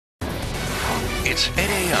It's 8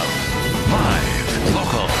 a.m. Live,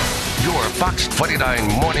 local. Your Fox 29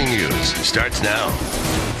 Morning News starts now.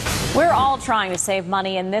 We're all trying to save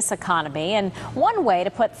money in this economy, and one way to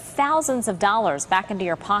put thousands of dollars back into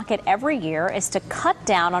your pocket every year is to cut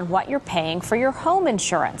down on what you're paying for your home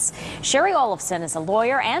insurance. Shari Olefson is a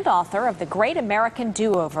lawyer and author of The Great American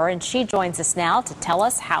Do-Over, and she joins us now to tell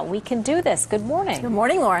us how we can do this. Good morning. Good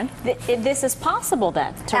morning, Lauren. This is possible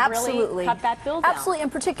then, to really cut that bill down. Absolutely,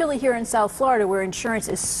 and particularly here in South Florida where insurance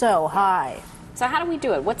is so high. So how do we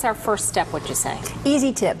do it? What's our first step, would you say?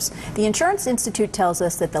 Easy tips. The Insurance Institute tells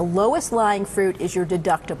us that the lowest lying fruit is your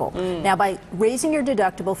deductible. Now, by raising your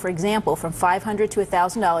deductible, for example, from $500 to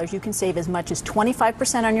 $1,000, you can save as much as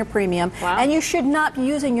 25% on your premium. Wow. And you should not be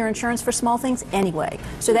using your insurance for small things anyway.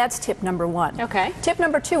 So that's tip number one. Okay. Tip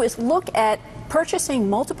number two is look at purchasing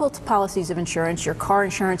multiple policies of insurance, your car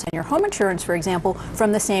insurance and your home insurance, for example,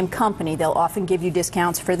 from the same company. They'll often give you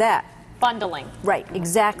discounts for that. Bundling. Right,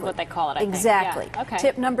 exactly. What they call it, I think. Exactly. Yeah. Okay.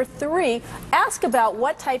 Tip number three, ask about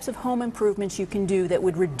what types of home improvements you can do that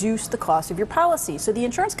would reduce the cost of your policy. So the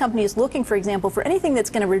insurance company is looking, for example, for anything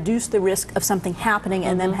that's going to reduce the risk of something happening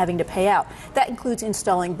and them having to pay out. That includes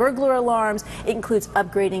installing burglar alarms, it includes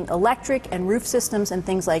upgrading electric and roof systems and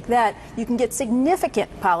things like that. You can get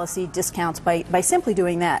significant policy discounts by simply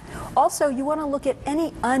doing that. Also, you want to look at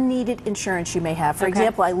any unneeded insurance you may have. For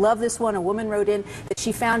example, I love this one. A woman wrote in that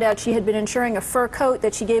she found out she had been insuring a fur coat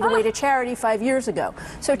that she gave away to charity 5 years ago.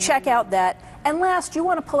 So check out that. And last, you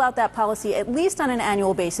want to pull out that policy at least on an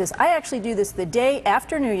annual basis. I actually do this the day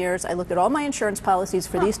after New Year's. I look at all my insurance policies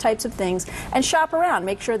for these types of things and shop around.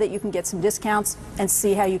 Make sure that you can get some discounts and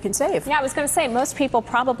see how you can save. Yeah, I was going to say, most people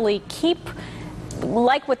probably keep,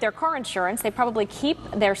 like with their car insurance, they probably keep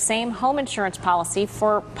their same home insurance policy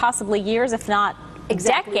for possibly years, if not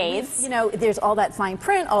decades. You know, there's all that fine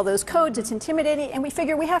print, all those codes, it's intimidating, and we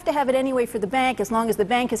figure we have to have it anyway for the bank. As long as the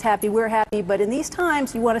bank is happy, we're happy. But in these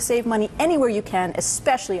times, you want to save money anywhere you can,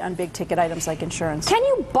 especially on big ticket items like insurance. Can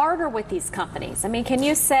you barter with these companies? I mean, can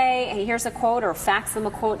you say, hey, here's a quote, or fax them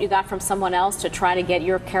a quote you got from someone else to try to get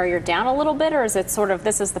your carrier down a little bit, or is it sort of,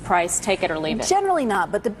 this is the price, take it or leave it? Generally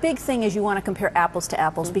not, but the big thing is you want to compare apples to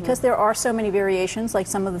apples because there are so many variations, like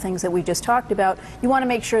some of the things that we just talked about. You want to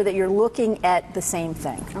make sure that you're looking at the same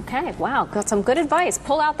thing. Okay, wow, got some good advice.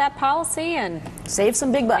 Pull out that policy and save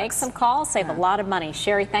some big bucks. Make some calls, save a lot of money.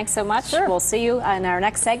 Shari, thanks so much. Sure. We'll see you in our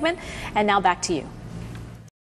next segment. And now back to you.